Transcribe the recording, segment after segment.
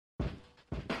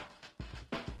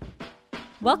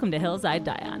Welcome to Hills I'd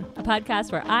Die On, a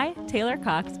podcast where I, Taylor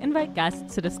Cox, invite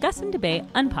guests to discuss and debate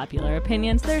unpopular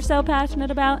opinions they're so passionate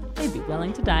about, they'd be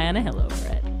willing to die on a hill over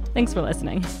it. Thanks for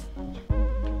listening.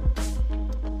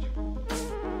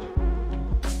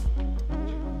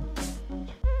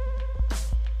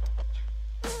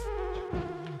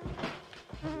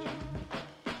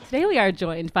 Today we are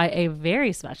joined by a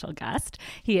very special guest.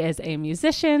 He is a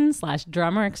musician /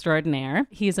 drummer extraordinaire.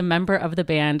 He is a member of the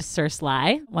band Sir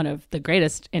Sly, one of the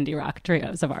greatest indie rock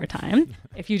trios of our time.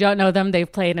 If you don't know them,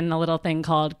 they've played in a little thing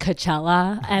called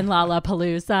Coachella and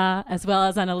Lollapalooza, as well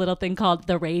as on a little thing called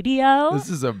The Radio. This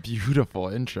is a beautiful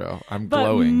intro. I'm but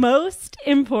glowing. Most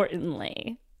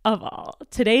importantly of all,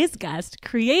 today's guest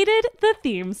created the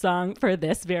theme song for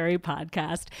this very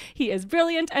podcast. He is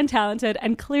brilliant and talented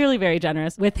and clearly very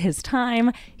generous with his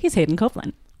time. He's Hayden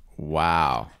Copeland.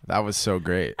 Wow. That was so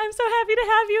great. I'm so happy to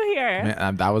have you here.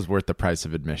 Man, that was worth the price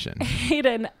of admission.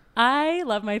 Hayden, I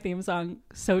love my theme song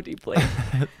so deeply.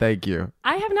 Thank you.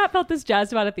 I have not felt this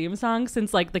jazzed about a theme song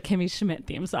since like the Kimmy Schmidt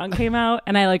theme song came out,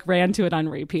 and I like ran to it on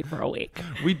repeat for a week.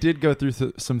 We did go through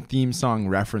some theme song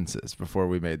references before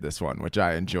we made this one, which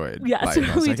I enjoyed. Yes, I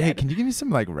was we like, did. hey, can you give me some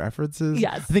like references?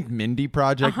 Yes. I think Mindy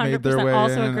Project made their 100%, way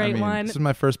also a in. great one. This is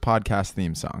my first podcast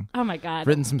theme song. Oh my God.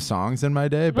 Written some songs in my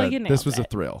day, Well, but you this nailed was a it.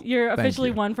 thrill. You're Thank officially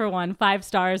you. 1 for 1, 5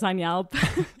 stars on Yelp.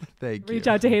 Thank you. Reach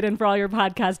out to Hayden for all your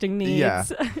podcasting needs. Yeah.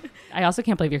 I also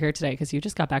can't believe you're here today because you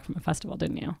just got back from a festival,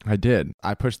 didn't you? I did.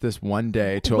 I pushed this one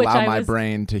day to Which allow I my was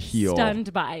brain to heal.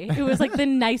 Stunned by. It was like the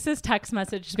nicest text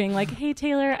message just being like, hey,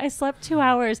 Taylor, I slept 2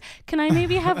 hours. Can I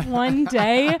maybe have one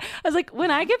day? I was like, when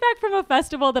I get back from a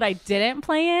festival that I didn't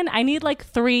play in, I need like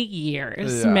 3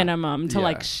 years minimum to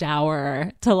like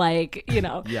shower, to like,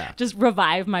 just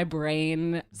revive my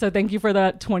brain. So thank you for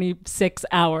the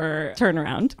 26-hour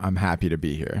turnaround. I'm happy to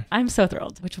be here. I'm so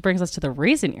thrilled, which brings us to the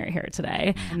reason you're here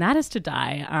today, and that is to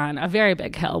die on a very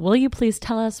big hill. Will you please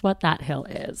tell us what that hill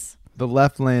is? The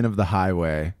left lane of the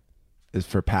highway is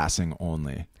for passing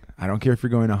only. I don't care if you're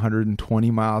going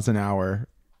 120 miles an hour.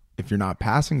 If you're not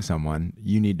passing someone,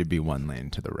 you need to be one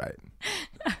lane to the right.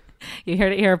 You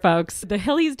heard it here, folks. The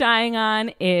hill he's dying on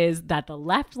is that the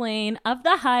left lane of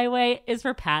the highway is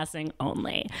for passing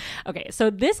only. Okay, so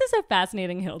this is a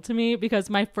fascinating hill to me because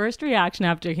my first reaction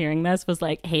after hearing this was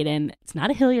like, Hayden, it's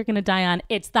not a hill you're going to die on.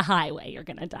 It's the highway you're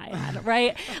going to die on,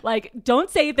 right? Like,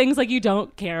 don't say things like you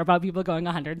don't care about people going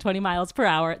 120 miles per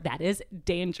hour. That is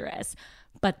dangerous.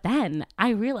 But then I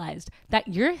realized that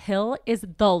your hill is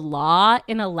the law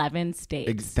in 11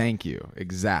 states. Thank you.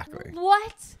 Exactly.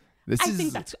 What? I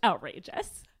think that's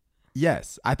outrageous.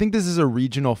 Yes. I think this is a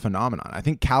regional phenomenon. I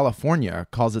think California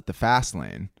calls it the fast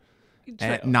lane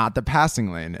and not the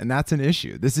passing lane. And that's an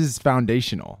issue. This is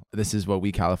foundational. This is what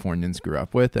we Californians grew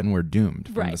up with, and we're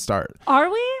doomed from the start. Are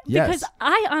we? Yes. Because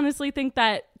I honestly think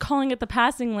that calling it the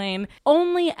passing lane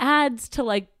only adds to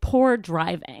like poor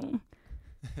driving.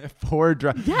 Poor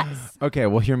drive. Yes. Okay,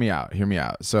 well, hear me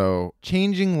out. So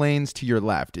changing lanes to your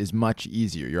left is much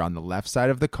easier. You're on the left side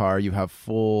of the car. You have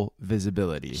full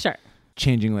visibility. Sure.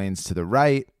 Changing lanes to the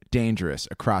right, dangerous.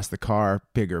 Across the car,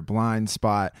 bigger blind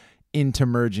spot, into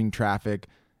merging traffic.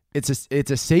 It's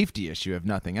a safety issue if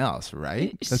nothing else,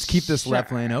 right? Let's keep this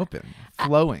left lane open,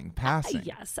 flowing, passing.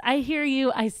 Yes, I hear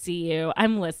you. I see you.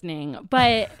 I'm listening.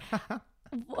 But...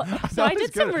 So I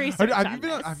did some research Have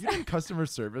you done customer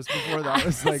service before? That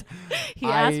was like he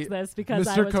asked this because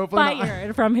Mr. I was Copeland,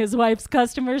 fired from his wife's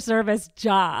customer service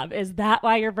job. Is that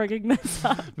why you're bringing this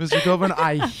up? Mr. Copeland,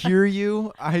 I hear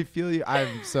you. I feel you.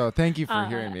 Thank you for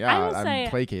hearing me out. I'm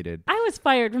placated. I was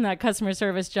fired from that customer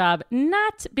service job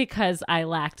not because I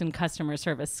lacked in customer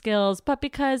service skills, but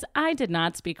because I did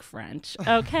not speak French.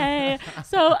 Okay,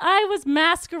 so I was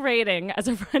masquerading as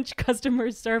a French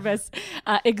customer service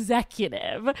executive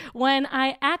when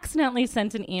I accidentally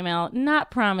sent an email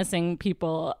not promising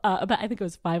people, but I think it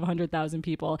was 500,000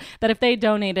 people, that if they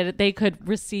donated, they could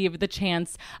receive the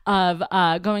chance of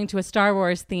going to a Star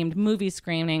Wars themed movie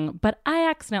screening. But I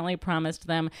accidentally promised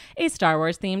them a Star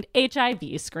Wars themed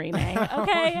HIV screening.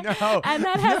 Okay. No, and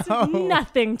that has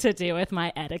nothing to do with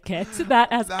my etiquette.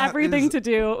 That has everything to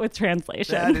do with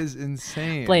translation. That is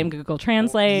insane. Blame Google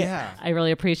Translate. Yeah. I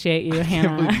really appreciate you, I Hannah.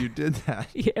 can't believe you did that.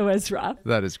 It was rough.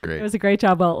 That is great. It was a great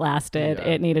job while it lasted. Yeah.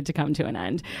 It needed to come to an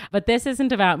end. But this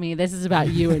isn't about me. This is about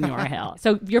you and your hill.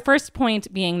 So your first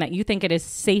point being that you think it is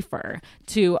safer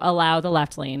to allow the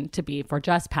left lane to be for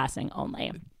just passing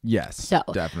only. Yes, So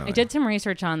definitely. I did some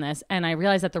research on this, and I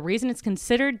realized that the reason it's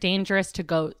considered dangerous to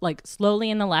go like slowly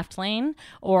in the left lane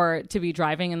or to be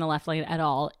driving in the left lane at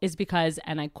all is because,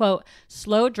 and I quote,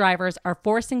 slow drivers are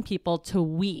forcing people to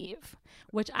weave,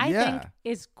 which I think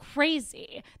is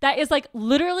crazy. That is like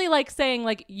literally like saying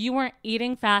like you weren't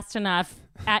eating fast enough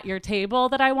at your table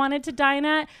that I wanted to dine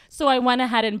at, so I went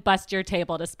ahead and bust your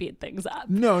table to speed things up.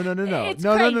 No. It's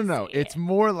No. crazy. It's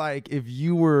more like if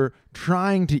you were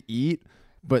trying to eat,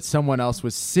 but someone else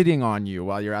was sitting on you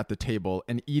while you're at the table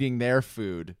and eating their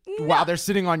food while they're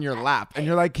sitting on your lap. And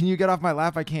you're like, can you get off my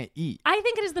lap? I can't eat. I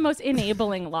think it is the most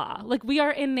enabling law. Like we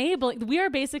are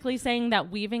basically saying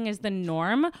that weaving is the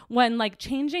norm when like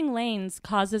changing lanes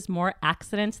causes more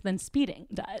accidents than speeding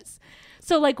does.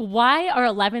 So like why are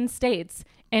 11 states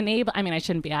I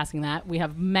shouldn't be asking that. We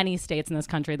have many states in this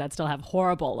country that still have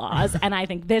horrible laws, and I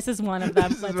think this is one of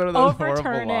them. Let's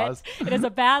overturn it. It is a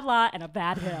bad law and a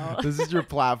bad hill. This is your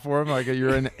platform. Like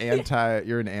you're an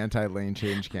anti lane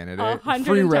change candidate. 110%.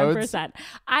 Free roads.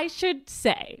 I should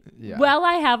say, while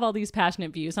I have all these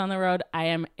passionate views on the road, I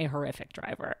am a horrific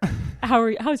driver.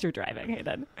 How's your driving,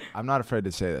 Hayden? I'm not afraid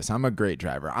to say this. I'm a great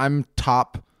driver. I'm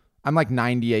like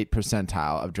 98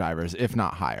 percentile of drivers, if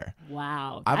not higher.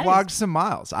 Wow. I've logged some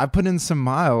miles. I've put in some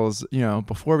miles,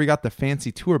 before we got the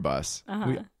fancy tour bus.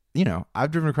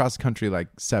 I've driven across the country like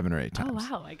 7 or 8 times.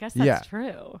 Oh, wow. I guess that's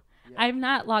true. Yeah. I've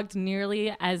not logged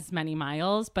nearly as many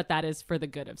miles, but that is for the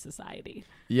good of society.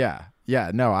 Yeah.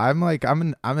 No, I'm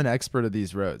an expert of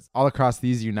these roads all across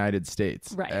these United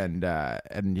States. Right. And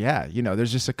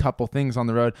there's just a couple things on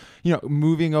the road,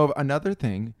 moving over. Another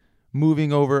thing.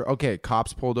 Moving over, okay,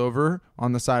 cops pulled over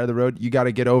on the side of the road. You got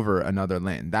to get over another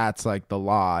lane. That's like the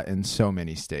law in so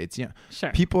many states.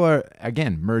 Sure. People are,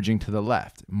 again, merging to the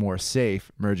left. More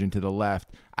safe, merging to the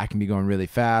left. I can be going really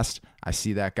fast. I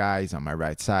see that guy. He's on my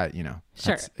right side.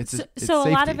 Sure. It's so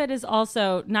a lot of it is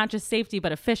also not just safety,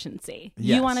 but efficiency.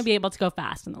 Yes. You want to be able to go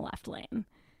fast in the left lane.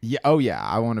 Yeah. Oh, yeah.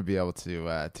 I want to be able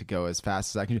to go as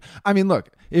fast as I can. I mean,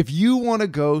 look, if you want to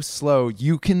go slow,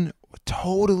 you can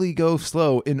totally go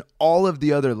slow in all of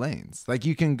the other lanes. Like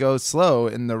you can go slow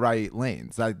in the right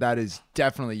lanes. That is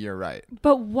definitely your right.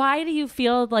 But why do you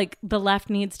feel like the left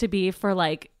needs to be for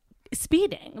like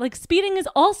speeding? Like speeding is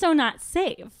also not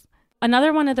safe.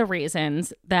 Another one of the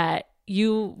reasons that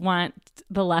you want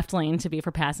the left lane to be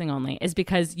for passing only is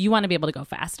because you want to be able to go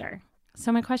faster.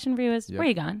 So my question for you is, where are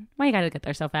you going? Why you got to get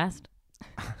there so fast?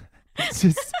 It's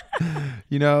just,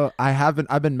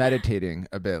 I've been meditating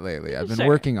a bit lately. I've been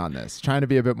working on this, trying to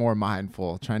be a bit more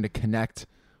mindful, trying to connect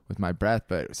with my breath,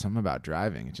 but something about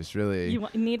driving, it just really,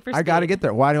 need for speed. I got to get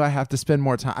there. Why do I have to spend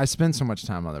more time? I spend so much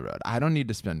time on the road. I don't need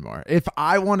to spend more. If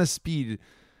I want to speed,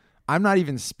 I'm not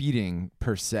even speeding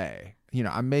per se.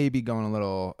 I may be going a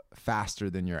little faster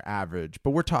than your average,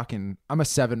 but we're talking, I'm a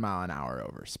 7 mile an hour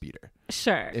over speeder.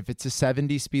 Sure. If it's a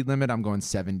 70 speed limit, I'm going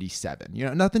 77.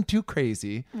 Nothing too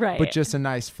crazy, right? But just a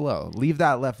nice flow. Leave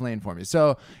that left lane for me.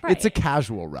 So It's a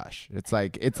casual rush. It's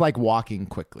like walking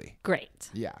quickly. Great.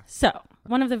 Yeah. So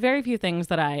one of the very few things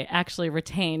that I actually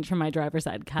retained from my driver's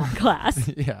ed class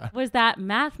was that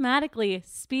mathematically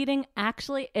speeding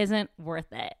actually isn't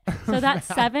worth it. So that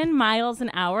 7 miles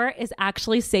an hour is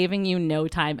actually saving you no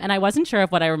time. And I wasn't sure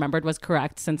if what I remembered was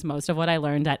correct, since most of what I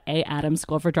learned at Adams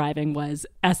School for Driving was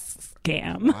a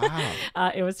scam.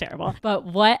 Wow. It was terrible. But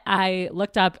what I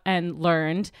looked up and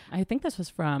learned, I think this was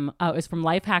from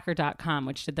lifehacker.com,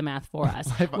 which did the math for us.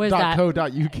 was that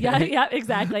 .co.uk. Yeah,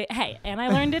 exactly. Hey, and I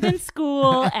learned it in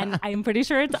school, and I'm pretty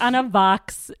sure it's on a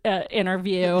Vox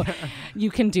interview.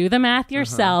 You can do the math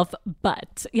yourself,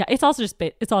 but it's also just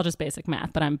it's all just basic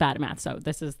math. But I'm bad at math, so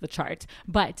this is the chart.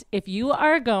 But if you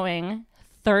are going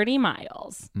 30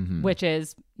 miles, which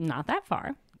is not that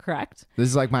far. Correct. This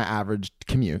is like my average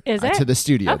commute to the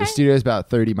studio. Okay. The studio is about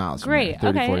 30 miles from Great. here,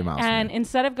 30, okay. 40 miles and from here.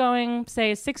 Instead of going,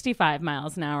 say, 65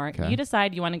 miles an hour, Okay. you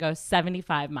decide you want to go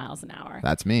 75 miles an hour.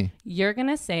 That's me. You're going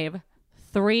to save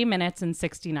 3 minutes and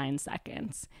 69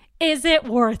 seconds. Is it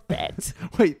worth it?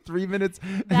 Wait, 3 minutes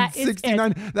and That is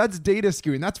 69? That's data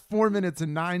skewing. That's 4 minutes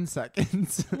and 9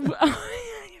 seconds.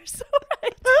 You're so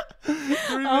right.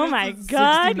 Oh my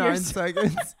God. 69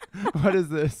 seconds. What is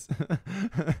this? All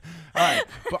right.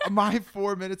 But my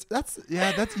 4 minutes, that's,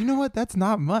 you know what? That's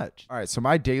not much. All right. So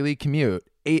my daily commute,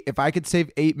 if I could save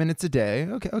 8 minutes a day,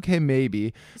 okay,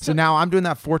 maybe. So now I'm doing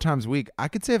that 4 times a week. I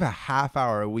could save a half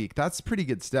hour a week. That's pretty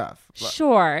good stuff.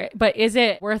 Sure. But is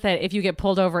it worth it if you get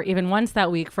pulled over even once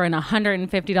that week for an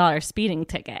 $150 speeding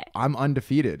ticket? I'm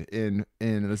undefeated in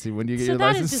let's see, when do you get So your that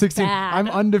is license? just 16. bad. I'm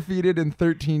undefeated in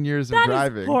 13 years of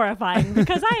driving. That is horrifying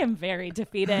because I am very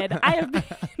defeated. I have made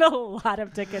a lot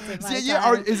of tickets in my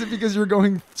time. Is it because you're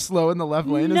going slow in the left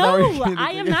lane? No,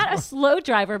 I am not a slow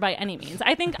driver by any means.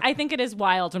 I think it is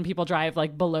wild when people drive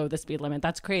like below the speed limit.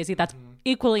 That's crazy. That's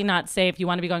equally not safe. You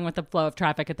want to be going with the flow of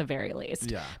traffic at the very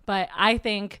least. Yeah. But I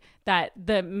think that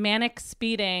the manic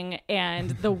speeding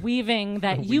and the weaving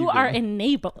that you are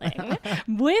enabling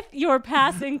with your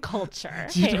passing culture.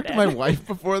 Did you talk to my wife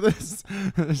before this?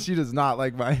 She does not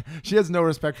like she has no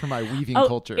respect for my weaving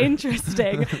culture.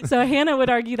 Interesting. So Hannah would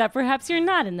argue that perhaps you're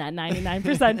not in that 99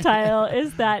 percentile.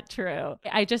 Is that true?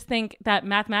 I just think that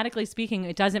mathematically speaking,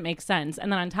 it doesn't make sense.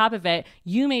 And then on top of it,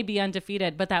 you may be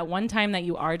undefeated, but that one time that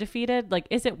you are defeated, like,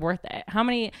 is it worth it? How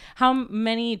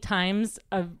many times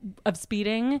of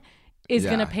speeding is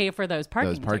going to pay for those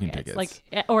parking tickets. Like,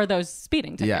 or those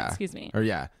speeding tickets, excuse me. Or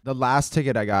the last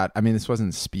ticket I got, I mean, this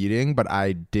wasn't speeding, but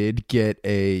I did get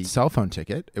a cell phone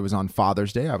ticket. It was on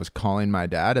Father's Day. I was calling my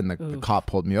dad and the cop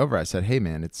pulled me over. I said, hey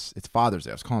man, it's Father's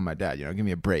Day. I was calling my dad, give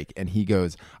me a break. And he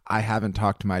goes, I haven't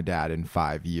talked to my dad in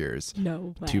 5 years.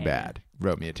 No way. Too bad.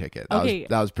 Wrote me a ticket. Okay.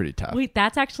 That was pretty tough. Wait,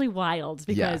 that's actually wild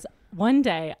because one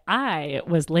day I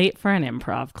was late for an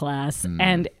improv class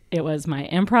and it was my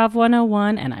improv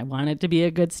 101 and I wanted to be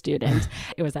a good student.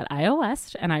 It was at Iowa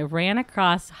West and I ran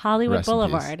across Hollywood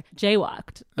Boulevard,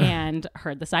 jaywalked and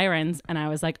heard the sirens and I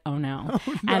was like, oh no.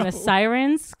 And the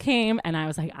sirens came and I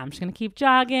was like, I'm just going to keep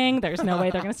jogging. There's no way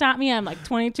they're going to stop me. I'm like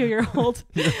 22-year-old.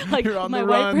 Like my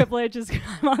white privilege is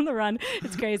I'm on the run.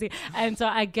 It's crazy. And so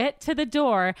I get to the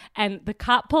door and the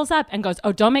cop pulls up and goes,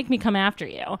 oh, don't make me come after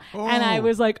you. And I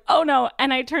was like, oh no.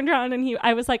 And I turned around and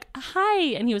I was like, hi.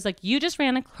 And he was like, you just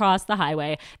ran across the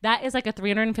highway. That is like a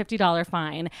 $350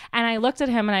 fine. And I looked at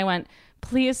him and I went,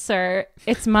 please, sir,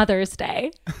 it's Mother's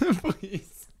Day.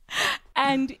 Please.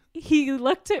 And he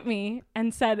looked at me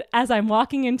and said, as I'm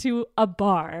walking into a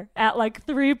bar at like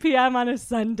 3 p.m. on a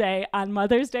Sunday, on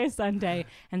Mother's Day Sunday,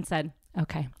 and said,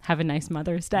 okay, have a nice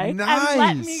Mother's Day. Nice. And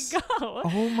let me go.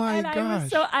 Oh my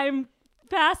gosh. I'm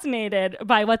fascinated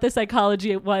by what the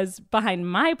psychology was behind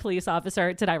my police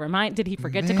officer. Did he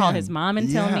forget to call his mom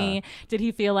and tell me? Did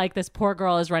he feel like this poor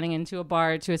girl is running into a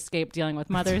bar to escape dealing with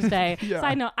Mother's Day?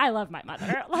 Side note, I love my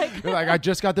mother. You're like, I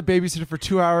just got the babysitter for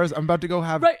 2 hours. I'm about to go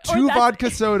have two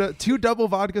double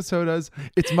vodka sodas.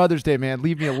 It's Mother's Day, man.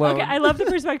 Leave me alone. Okay, I love the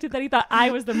perspective that he thought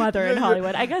I was the mother in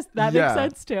Hollywood. I guess that makes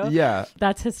sense too. Yeah.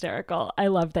 That's hysterical. I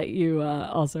love that you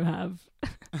also have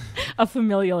a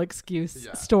familial excuse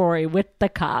story with the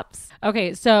cops.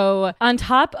 Okay, so on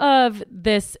top of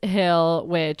this hill,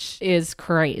 which is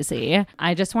crazy,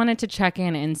 I just wanted to check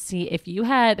in and see if you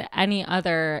had any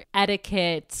other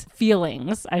etiquette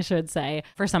feelings, I should say,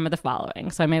 for some of the following.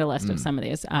 So I made a list of some of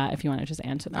these if you want to just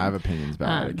answer them. I have opinions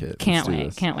about etiquette. Can't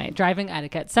wait. Driving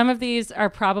etiquette. Some of these are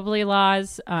probably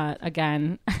laws.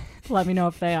 Again, let me know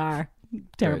if they are.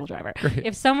 Terrible driver. Great.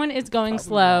 If someone is going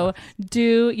slow,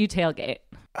 do you tailgate?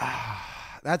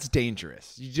 That's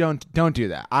dangerous. You don't do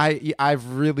that.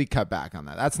 I've really cut back on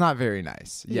that. That's not very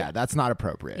nice. Yeah, that's not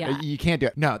appropriate. Yeah. You can't do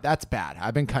it. No, that's bad.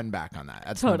 I've been cutting back on that.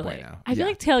 That's totally. No bueno. I feel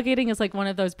like tailgating is like one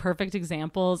of those perfect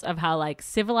examples of how like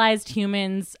civilized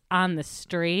humans on the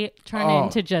street turn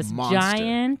into just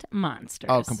giant monsters.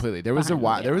 Oh, completely. There was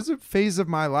a phase of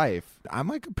my life. I'm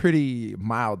like a pretty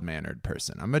mild-mannered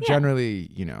person. I'm a generally,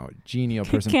 genial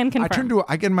person. Can confirm.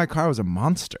 I get in my car, I was a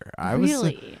monster.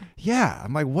 Really?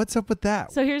 I'm like, what's up with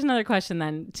that? So here's another question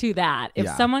then to that. If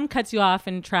someone cuts you off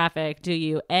in traffic, do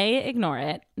you A, ignore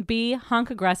it, B, honk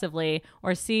aggressively,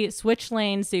 or C, switch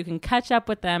lanes so you can catch up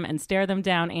with them and stare them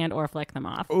down and or flick them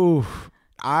off? Ooh,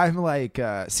 I'm like,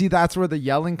 that's where the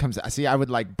yelling comes out. See, I would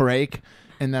like brake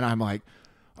and then I'm like,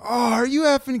 oh, are you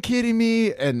effing kidding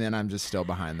me? And then I'm just still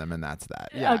behind them and that's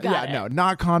that. No,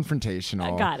 not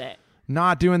confrontational. I got it.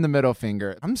 Not doing the middle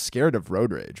finger. I'm scared of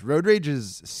road rage. Road rage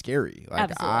is scary.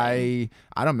 Like I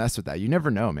don't mess with that. You never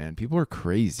know, man. People are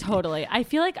crazy. Totally. I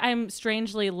feel like I'm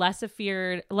strangely less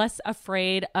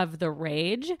afraid of the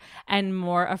rage and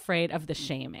more afraid of the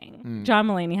shaming. John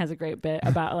Mulaney has a great bit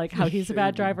about like how he's a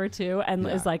bad driver too and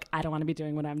is like, I don't want to be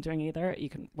doing what I'm doing either. You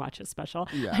can watch his special.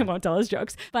 I won't tell his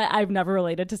jokes, but I've never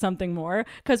related to something more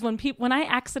because when I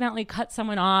accidentally cut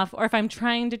someone off or if I'm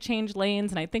trying to change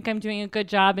lanes and I think I'm doing a good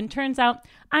job and turns out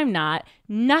I'm not.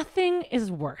 Nothing is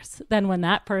worse than when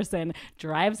that person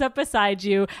drives up beside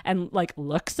you and like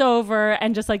looks over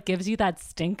and just like gives you that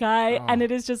stink eye and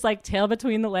it is just like tail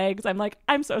between the legs. I'm like,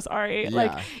 I'm so sorry.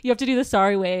 Like you have to do the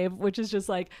sorry wave, which is just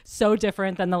like so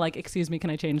different than the like, excuse me, can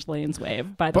I change lanes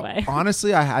wave, by the way.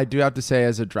 Honestly, I do have to say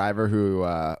as a driver who,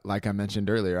 like I mentioned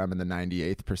earlier, I'm in the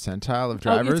 98th percentile of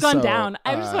drivers. Oh, it's gone down.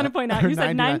 I just want to point out, you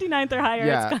said 99th or higher.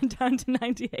 Yeah. It's gone down to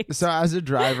 98. So as a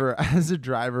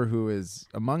driver who is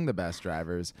among the best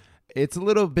drivers, it's a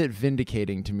little bit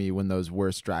vindicating to me when those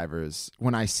worst drivers,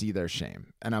 when I see their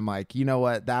shame and I'm like, you know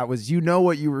what, that was,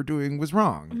 what you were doing was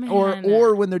wrong. Man.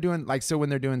 Or when they're doing when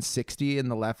they're doing 60 in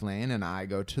the left lane and I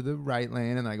go to the right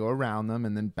lane and I go around them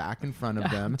and then back in front of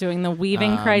them. Doing the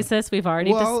weaving crisis we've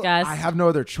already discussed. I have no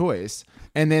other choice.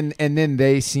 And then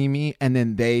they see me and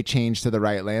then they change to the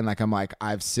right lane. Like I'm like,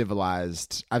 I've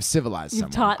civilized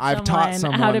someone. I've taught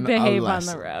someone how to behave on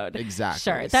the road. Exactly.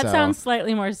 Sure. That sounds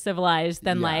slightly more civilized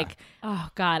than like, oh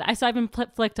God. I've been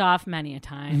flicked off many a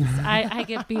times. I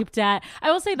get beeped at.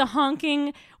 I will say the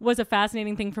honking was a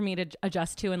fascinating thing for me to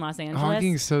adjust to in Los Angeles.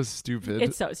 Honking's so stupid.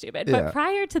 It's so stupid. Yeah. But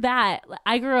prior to that,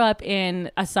 I grew up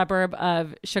in a suburb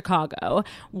of Chicago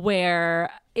where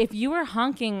if you were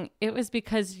honking, it was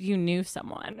because you knew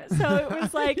someone. So it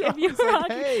was like, if you were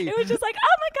honking, it was just like,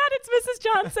 oh my God, it's Mrs.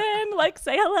 Johnson. Like,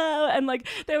 say hello. And like,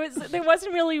 there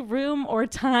wasn't really room or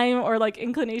time or like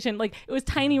inclination. Like, it was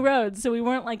tiny roads. So we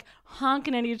weren't like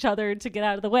honking at each other to get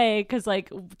out of the way. Cause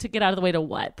like, to get out of the way to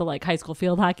what? The like high school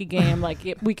field hockey game. Like,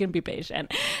 we can be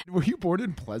patient. Were you born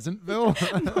in Pleasantville?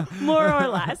 More or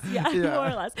less. Yeah, more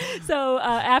or less. So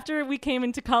after we came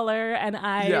into color and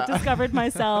I discovered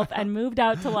myself and moved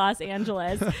out to Los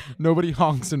Angeles. Nobody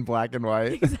honks in black and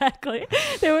white. Exactly.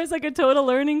 There was like a total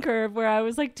learning curve where I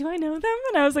was like, do I know them?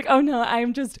 And I was like, oh no,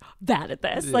 I'm just bad at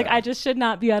this. Yeah. Like I just should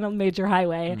not be on a major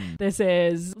highway. This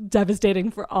is devastating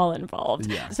for all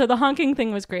involved. Yeah. So the honking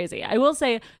thing was crazy. I will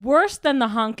say worse than the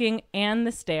honking and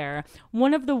the stare,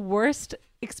 one of the worst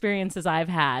experiences I've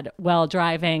had while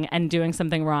driving and doing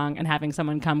something wrong and having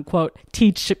someone come, quote,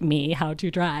 teach me how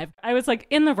to drive. I was like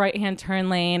in the right-hand turn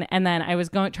lane and then I was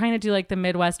trying to do like the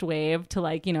Midwest wave to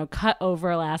like, cut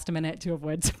over last minute to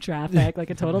avoid some traffic,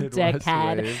 like a total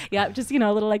dickhead. Wave. Yeah, just,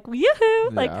 a little like, yoo-hoo,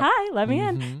 like, hi, let me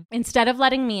in. Instead of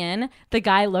letting me in, the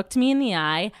guy looked me in the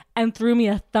eye and threw me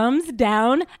a thumbs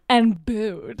down and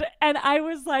booed. And I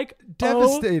was like,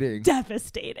 devastating.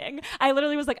 Devastating. I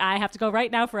literally was like, I have to go right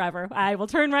now forever. I will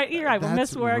turn right here. I will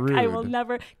miss work. Rude. I will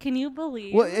never. Can you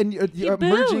believe? Well, and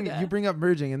merging, you bring up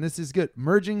merging, and this is good.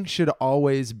 Merging should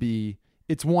always be,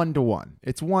 it's 1-to-1.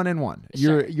 It's 1 and 1.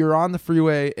 Sure. You're on the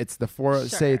freeway. It's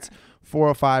say it's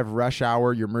 405 rush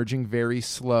hour. You're merging very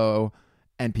slow.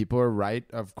 And people are right,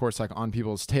 of course, like on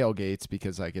people's tailgates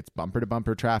because like it's bumper to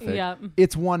bumper traffic. Yep.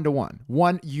 It's 1-to-1.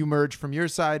 One, you merge from your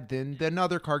side, then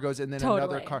another car goes, and then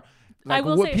another car. Like, I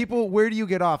will say, people, where do you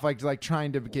get off? Like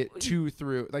trying to get two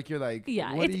through. Like you're like,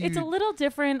 it's a little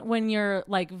different when you're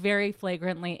like very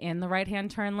flagrantly in the right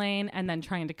hand turn lane and then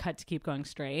trying to cut to keep going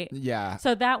straight. Yeah.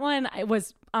 So that one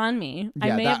was on me.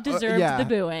 I may have deserved the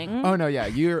booing. Oh no, yeah.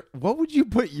 What would you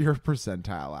put your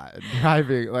percentile at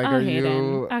driving? Like,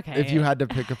 if you had to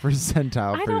pick a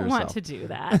percentile for yourself? I don't want to do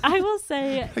that. I will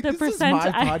say like, the percent. This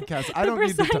is my podcast. I don't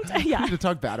need to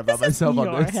talk bad about myself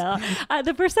on this.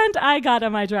 The percent I got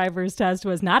on my driver's test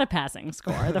was not a passing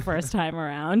score the first time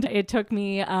around. It took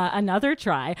me another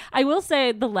try. I will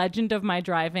say the legend of my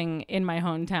driving in my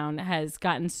hometown has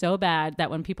gotten so bad that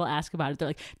when people ask about it, they're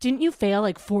like, didn't you fail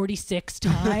like 46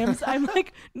 times? I'm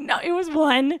like, no, it was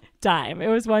one time.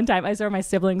 I saw my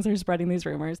siblings are spreading these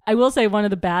rumors. I will say one of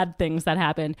the bad things that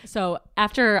happened. So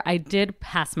after I did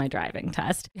pass my driving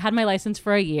test, had my license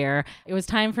for a year, it was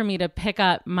time for me to pick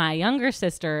up my younger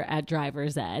sister at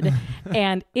driver's ed.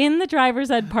 And in the driver's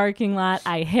ed parking lot,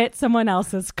 I hit someone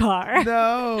else's car.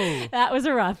 No. That was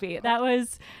a roughie. That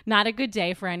was not a good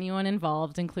day for anyone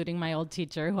involved, including my old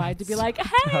teacher who I had to be like,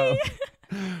 hey.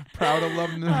 Proud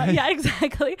alumni. Yeah,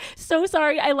 exactly. So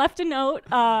sorry. I left a note.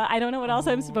 I don't know what else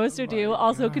I'm supposed to do.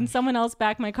 Also, can someone else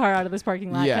back my car out of this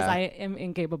parking lot? Because I am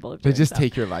incapable of doing so. They just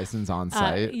take your license on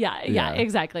site. Yeah,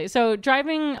 exactly. So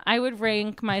driving, I would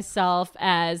rank myself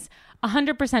as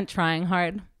 100% trying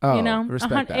hard.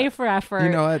 Respect that. A for effort. You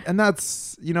know what? And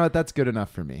that's good enough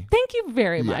for me. Thank you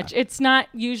very much. It's not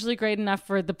usually great enough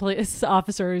for the police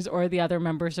officers or the other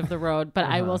members of the road, but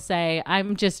I will say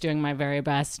I'm just doing my very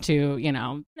best to,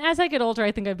 as I get older,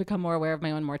 I think I've become more aware of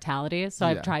my own mortality. So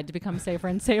I've tried to become safer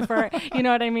and safer. You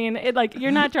know what I mean?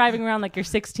 You're not driving around like you're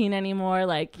 16 anymore.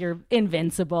 Like you're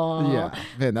invincible. Yeah.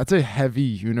 Man, that's a heavy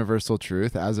universal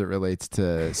truth as it relates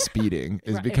to speeding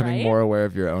is becoming more aware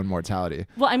of your own mortality.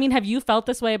 Well, I mean, have you felt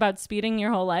this way about speeding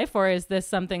your whole life, or is this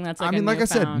something that's like like I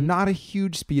said, not a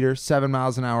huge speeder, 7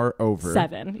 miles an hour over.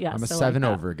 7, yeah. I'm a 7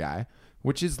 over guy,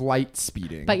 which is light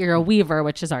speeding. But you're a weaver,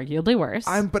 which is arguably worse.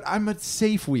 But I'm a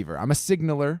safe weaver. I'm a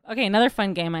signaler. Okay, another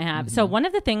fun game I have. So one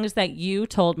of the things that you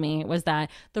told me was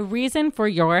that the reason for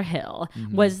your hill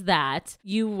was that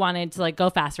you wanted to like go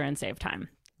faster and save time.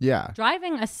 Yeah.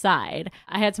 Driving aside,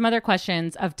 I had some other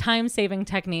questions of time-saving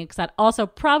techniques that also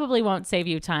probably won't save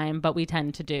you time, but we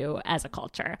tend to do as a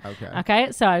culture.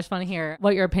 Okay. So I just want to hear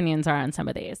what your opinions are on some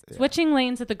of these. Yeah. Switching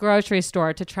lanes at the grocery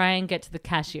store to try and get to the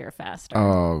cashier faster.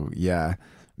 Oh, yeah.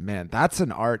 Man, that's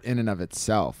an art in and of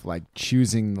itself. Like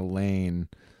choosing the lane.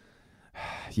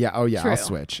 Yeah. Oh, yeah. True.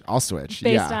 I'll switch.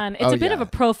 Based on, it's a bit of a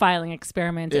profiling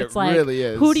experiment. It's like, really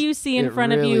is. Who do you see in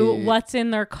front of you? What's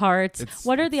in their carts?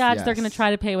 What are the odds they're going to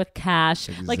try to pay with cash?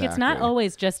 Exactly. Like, it's not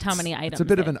always just how many items. It's a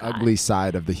bit of an ugly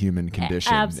side of the human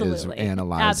condition. Absolutely. Is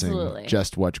analyzing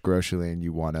just which grocery lane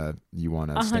you want to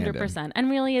stand in. 100%. And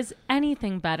really, is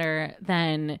anything better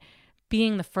than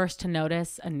being the first to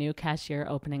notice a new cashier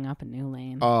opening up a new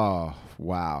lane? Oh,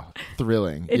 wow.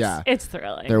 Thrilling. It's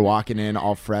thrilling. They're walking in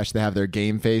all fresh. They have their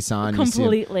game face on.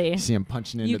 Completely. You see them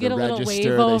punching into you get the a little register.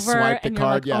 Wave over, they swipe the and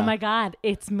card. You're like, oh my God,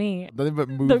 it's me. Nothing but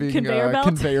moving the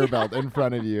conveyor belt in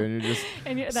front of you. And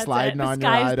you're just sliding on the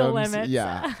your sky's items. The limit.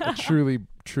 Yeah. Truly,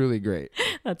 truly great.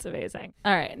 That's amazing.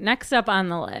 All right. Next up on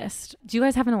the list. Do you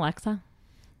guys have an Alexa?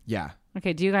 Yeah.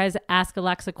 Okay. Do you guys ask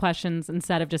Alexa questions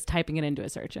instead of just typing it into a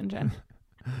search engine?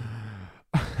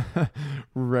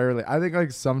 Rarely. I think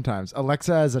like sometimes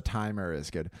Alexa as a timer is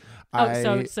good.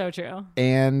 So true.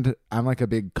 And I'm like a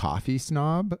big coffee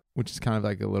snob, which is kind of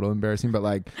like a little embarrassing, but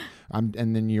like and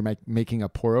then you're making a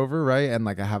pour over, right? And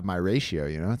like I have my ratio,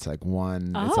 it's like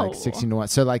it's like 16-1.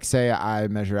 So like say I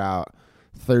measure out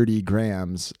 30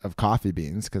 grams of coffee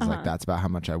beans because like that's about how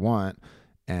much I want.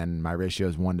 And my ratio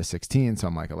is 1:16, so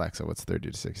I'm like, Alexa, what's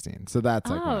 30 to 16? So that's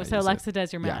like, so Alexa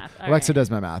does your math. Yeah. Alexa does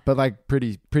my math, but like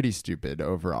pretty stupid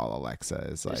overall. Alexa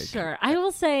is like, sure. I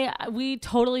will say we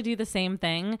totally do the same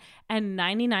thing, and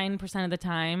 99% of the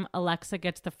time, Alexa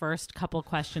gets the first couple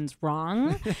questions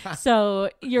wrong. So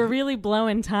you're really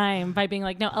blowing time by being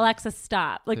like, no, Alexa,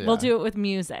 stop. Like we'll do it with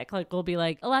music. Like we'll be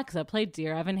like, Alexa, play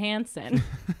Dear Evan Hansen,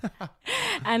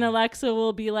 and Alexa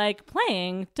will be like,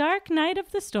 playing Dark Night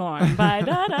of the Storm by.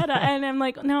 And I'm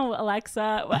like, no,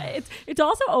 Alexa. It's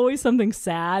also always something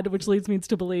sad, which leads me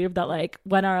to believe that like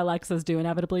when our Alexas do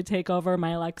inevitably take over,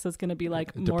 my Alexa's going to be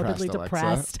like morbidly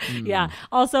depressed. Yeah.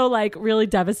 Also like really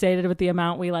devastated with the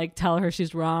amount we like tell her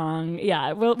she's wrong.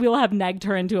 Yeah. We'll have negged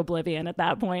her into oblivion at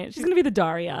that point. She's going to be the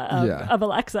Daria of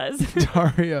Alexas.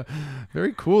 Daria.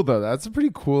 Very cool though. That's a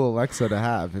pretty cool Alexa to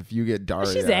have if you get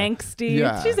Daria. She's angsty.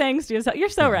 Yeah. She's angsty. You're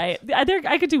so right.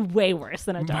 I could do way worse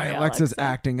than a Daria. My Alexa's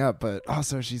acting up, but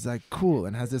also she's like cool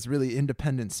and has this really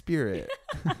independent spirit.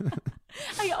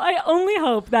 I only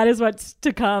hope that is what's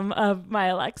to come of my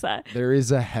Alexa. There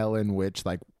is a hell in which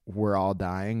like we're all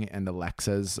dying and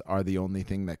Alexas are the only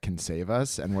thing that can save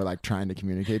us, and we're like trying to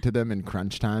communicate to them in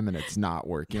crunch time and it's not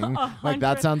working. Like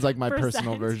that sounds like my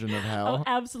personal version of hell.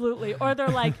 Oh, absolutely. Or they're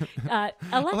like,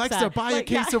 Alexa, buy a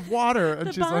case of water.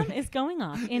 And the bomb is going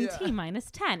off in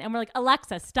T-10. And we're like,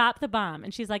 Alexa, stop the bomb.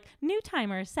 And she's like, new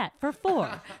timer set for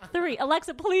 4, 3.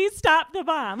 Alexa, please stop the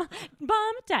bomb.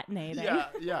 Bomb detonating.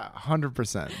 Yeah,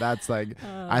 100%. That's like,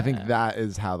 I think that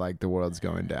is how like the world's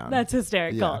going down. That's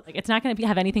hysterical. Yeah. Like it's not going to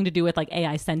have anything to do with like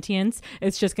AI sentience.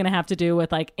 It's just going to have to do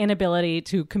with like inability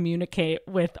to communicate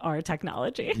with our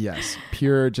technology. Yes,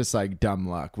 pure just like dumb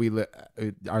luck.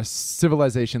 Our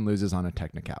civilization loses on a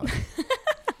technicality.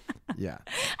 Yeah.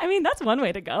 I mean, that's one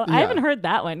way to go. I haven't heard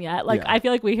that one yet. Like, I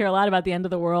feel like we hear a lot about the end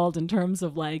of the world in terms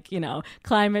of like,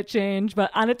 climate change, but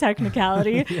on a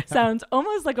technicality sounds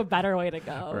almost like a better way to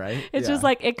go. Right. It's just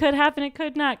like, it could happen, it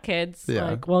could not, kids. Yeah.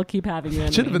 Like, we'll keep having you in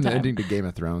It should have been the ending to Game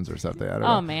of Thrones or something. I don't know.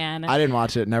 Oh, man. I didn't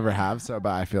watch it, never have, but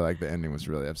I feel like the ending was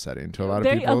really upsetting to a lot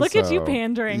of people. Look at you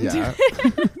pandering. Yeah.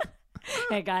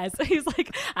 Hey guys, he's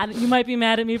like, you might be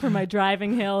mad at me for my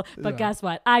driving hill, but guess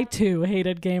what? I too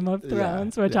hated Game of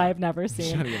Thrones, which I have never seen.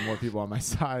 I'm trying to get more people on my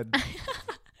side.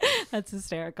 That's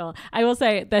hysterical. I will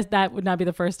say that would not be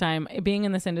the first time. Being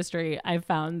in this industry, I've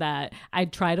found that I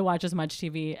try to watch as much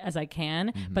TV as I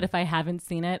can, but if I haven't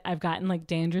seen it, I've gotten like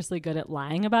dangerously good at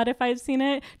lying about if I've seen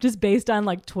it, just based on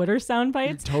like Twitter sound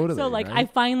bites. Totally. So like, right? I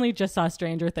finally just saw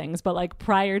Stranger Things, but like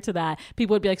prior to that,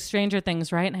 people would be like, Stranger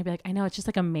Things, right? And I'd be like, I know, it's just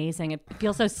like amazing. It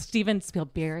feels so Steven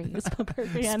Spielbergian.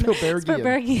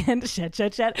 Shit.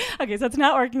 Okay, so it's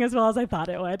not working as well as I thought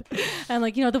it would. And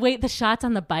like, the way the shots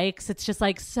on the bikes, it's just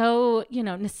like so,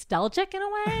 nostalgic in a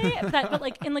way but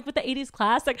like in like with the 80s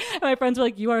classic, and my friends were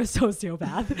like, you are a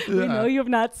sociopath. We know you have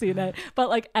not seen it, but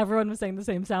like everyone was saying the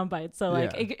same sound bites, so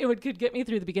like it could get me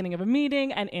through the beginning of a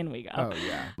meeting, and in we go. Oh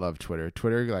yeah, love Twitter.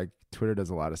 Twitter does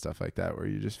a lot of stuff like that where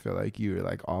you just feel like you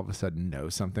like all of a sudden know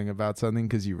something about something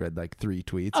because you read like 3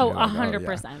 tweets. Oh,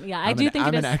 100%. Yeah, I do think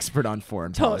I'm an expert on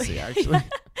foreign policy, actually.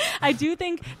 I do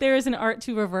think there is an art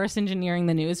to reverse engineering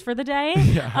the news for the day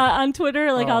on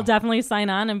Twitter. Like I'll definitely sign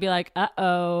on and be like,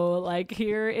 like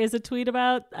here is a tweet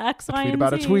about X, Y, and Z. Tweet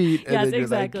about a tweet. Yes, and then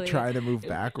exactly. You're like trying to move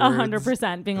backwards.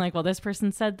 100%. Being like, well, this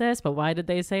person said this, but why did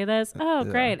they say this? Oh,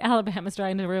 great. Alabama's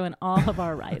trying to ruin all of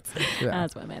our rights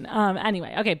as women.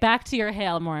 Anyway, okay, back to your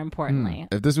hail more importantly.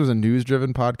 If this was a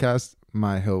news-driven podcast,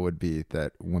 my hill would be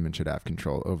that women should have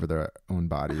control over their own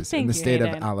bodies in the state of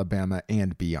Alabama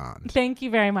and beyond. Thank you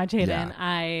very much, Hayden. Yeah.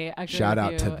 I agree Shout with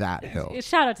out you. to that hill.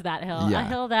 Shout out to that hill. Yeah. A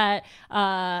hill that...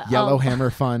 Yellowhammer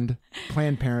Fund,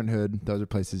 Planned Parenthood, those are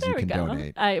places you can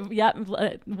donate.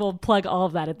 We'll plug all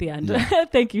of that at the end. Yeah.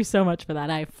 Thank you so much for that.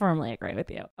 I firmly agree with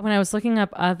you. When I was looking up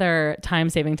other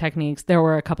time-saving techniques, there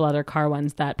were a couple other car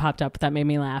ones that popped up that made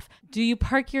me laugh. Do you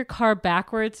park your car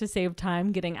backwards to save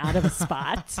time getting out of a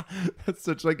spot? That's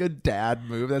such like a dad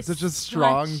move. That's such a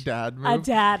strong dad move. A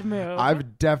dad move.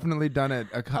 I've definitely done it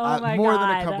more than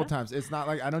a couple times. It's not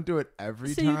like I don't do it every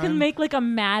time. So you can make like a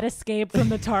mad escape from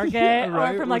the Target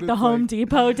or from like the Home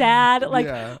Depot dad.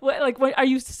 Like, what are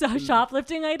you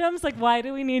shoplifting items? Like, why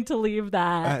do we need to leave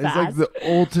that? It's like the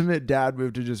ultimate dad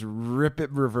move to just rip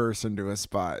it reverse into a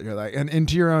spot. You're like, and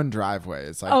into your own driveway.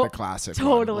 It's like the classic.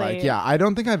 Totally. One. Like, yeah, I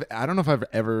don't know if I've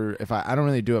ever, I don't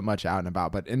really do it much out and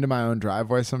about, but into my own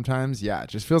driveway sometimes, yeah, it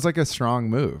just feels like a strong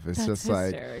move. It's just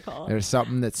hysterical. Like there's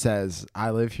something that says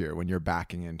I live here when you're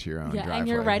backing into your own driveway. And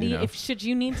you're ready. If should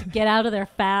you need to get out of there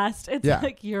fast, it's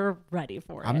like you're ready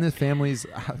for it. The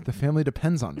family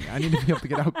depends on me. I need to be able to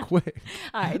get out quick.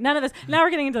 All right, none of this. Now we're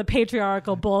getting into the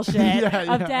patriarchal bullshit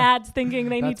of dads thinking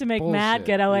they need to make mad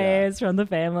getaways from the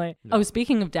family. Yeah. Oh,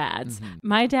 speaking of dads,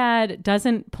 my dad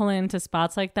doesn't pull into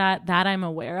spots like that I'm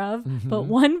aware of. But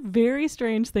one very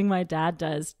strange thing my dad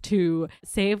does to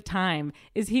save time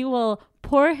is he will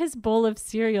pour his bowl of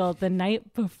cereal the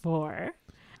night before.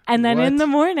 And then in the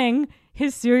morning,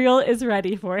 his cereal is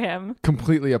ready for him.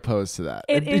 Completely opposed to that.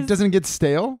 It doesn't get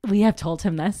stale? We have told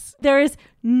him this. There is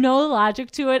no logic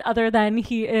to it other than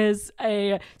he is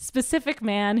a specific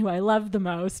man who I love the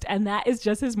most, and that is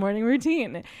just his morning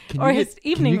routine his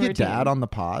evening routine. Can you get dad on the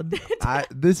pod?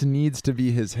 This needs to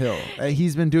be his hill.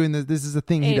 He's been doing this. This is a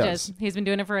thing he does. He's been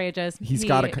doing it for ages. He's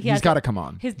got to come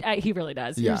on. He really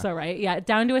does. Yeah. You're so right. Yeah,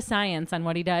 down to a science on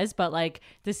what he does, but like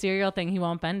the cereal thing, he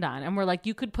won't bend on. And we're like,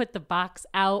 you could put the box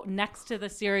out next to the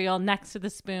cereal, next to the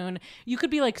spoon. You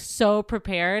could be like so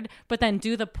prepared, but then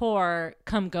do the pour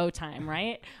come go time,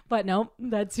 right? But nope,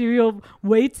 that cereal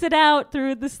waits it out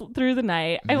through the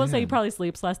night. I will say he probably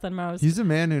sleeps less than most. He's a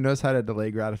man who knows how to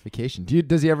delay gratification.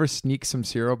 Does he ever sneak some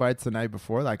cereal bites the night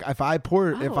before? Like if I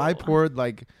poured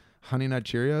like Honey Nut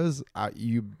Cheerios,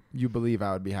 you believe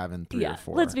I would be having 3 or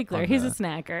 4. Let's be clear. He's a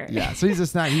snacker. Yeah, so he's a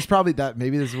snack. He's probably that.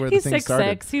 Maybe this is where the thing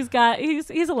started. He's 6'6".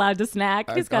 He's allowed to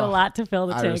snack. He's got a lot to fill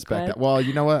the tank. I respect that. Well,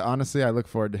 you know what? Honestly, I look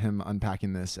forward to him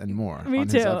unpacking this and more. Me on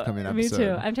too. His upcoming episode. Me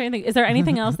too. I'm trying to think. Is there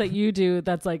anything else that you do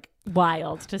that's like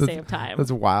wild to save time?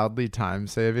 That's wildly time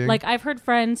saving. Like I've heard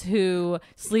friends who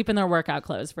sleep in their workout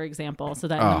clothes, for example, so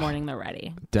that in the morning they're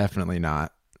ready. Definitely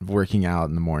not. Working out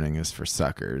in the morning is for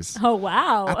suckers. Oh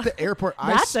wow! At the airport,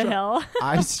 that's a hill.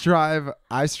 I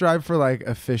strive for like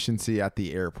efficiency at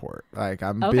the airport. Like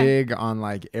I'm big on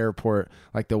like airport,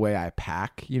 like the way I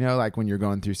pack. You know, like when you're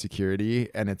going through security,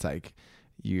 and it's like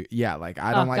I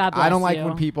don't like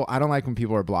when people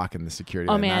are blocking the security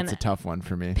line. Man, that's a tough one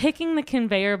for me. Picking the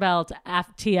conveyor belt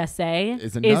at TSA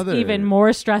is even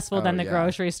more stressful than the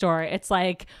grocery store. It's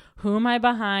like, who am I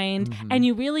behind? And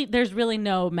there's really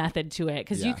no method to it,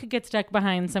 because you could get stuck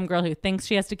behind some girl who thinks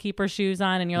she has to keep her shoes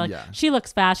on, and you're like, she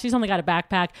looks fast, she's only got a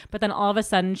backpack, but then all of a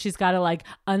sudden she's got to like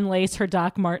unlace her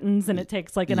Doc Martens, and it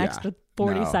takes like an extra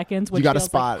 40 seconds, which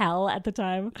feels like hell at the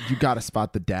time. You got to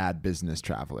spot the dad business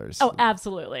travelers. Oh,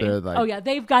 absolutely. Like,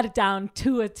 they've got it down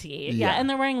to a T. Yeah, and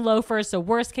they're wearing loafers, so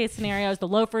worst case scenarios, the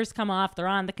loafers come off, they're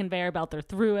on the conveyor belt, they're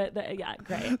through it.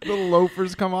 Great. The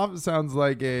loafers come off. It sounds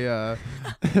like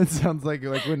it sounds like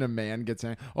when a man gets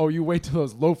in. Oh, you wait till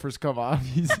those loafers come off.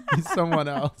 He's someone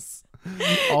else.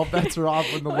 All bets are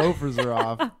off when the loafers are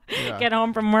off. Yeah. Get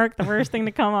home from work, the first thing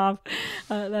to come off.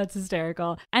 That's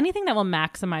hysterical. Anything that will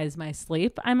maximize my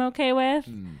sleep, I'm okay with.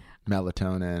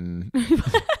 Melatonin,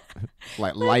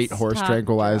 like light horse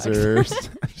tranquilizers.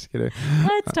 I'm just kidding.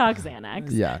 Let's talk Xanax.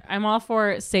 Yeah, I'm all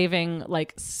for saving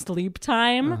like sleep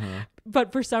time.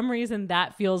 But for some reason,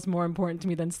 that feels more important to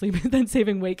me than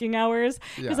saving waking hours,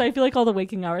 because I feel like all the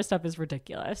waking hour stuff is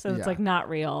ridiculous, and it's like not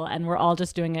real, and we're all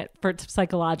just doing it for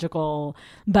psychological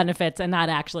benefits and not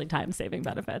actually time saving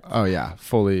benefits. Oh yeah,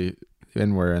 fully,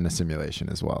 and we're in a simulation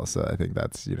as well, so I think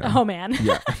that's Oh man,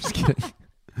 yeah, I'm just kidding.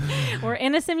 We're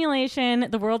in a simulation.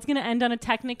 The world's going to end on a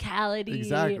technicality.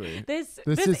 Exactly. This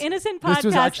innocent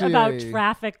podcast actually about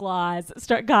traffic laws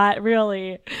got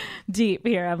really deep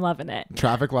here. I'm loving it.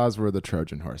 Traffic laws were the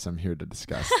Trojan horse. I'm here to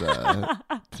discuss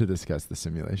the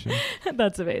simulation.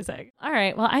 That's amazing. All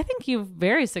right. Well, I think you've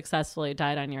very successfully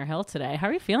died on your hill today. How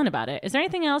are you feeling about it? Is there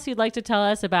anything else you'd like to tell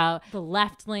us about the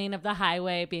left lane of the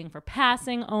highway being for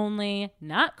passing only,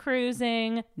 not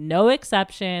cruising, no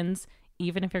exceptions,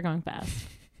 even if you're going fast?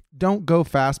 Don't go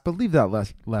fast, but leave that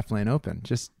left lane open.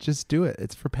 Just do it.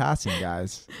 It's for passing,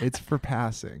 guys. It's for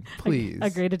passing. Please.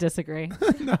 Agree to disagree.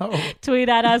 No. Tweet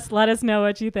at us. Let us know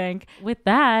what you think. With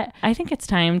that, I think it's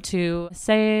time to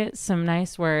say some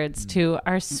nice words to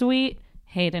our sweet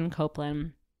Hayden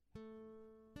Copeland.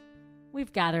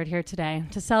 We've gathered here today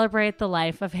to celebrate the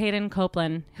life of Hayden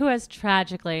Copeland, who has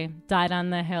tragically died on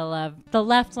the hill of the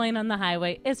left lane on the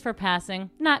highway is for passing,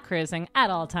 not cruising at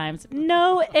all times.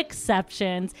 No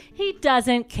exceptions. He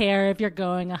doesn't care if you're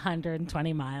going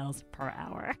 120 miles per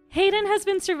hour. Hayden has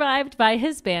been survived by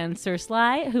his band Sir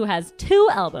Sly, who has 2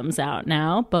 albums out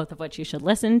now, both of which you should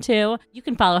listen to. You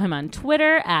can follow him on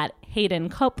Twitter at Hayden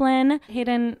Copeland.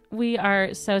 Hayden, we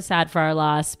are so sad for our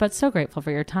loss, but so grateful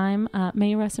for your time.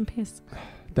 May you rest in peace.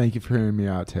 Thank you for hearing me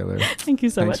out, Taylor. Thank you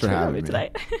so much for having me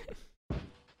tonight.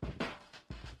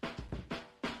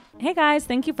 Hey guys,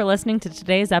 thank you for listening to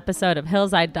today's episode of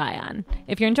Hills I'd Die On.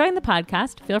 If you're enjoying the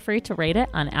podcast, feel free to rate it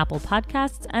on Apple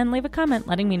Podcasts and leave a comment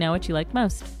letting me know what you like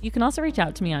most. You can also reach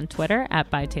out to me on Twitter at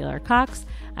 @ByTaylorCox.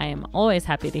 I am always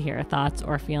happy to hear thoughts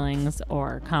or feelings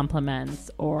or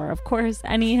compliments or, of course,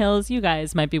 any hills you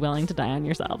guys might be willing to die on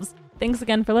yourselves. Thanks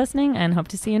again for listening and hope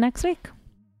to see you next week.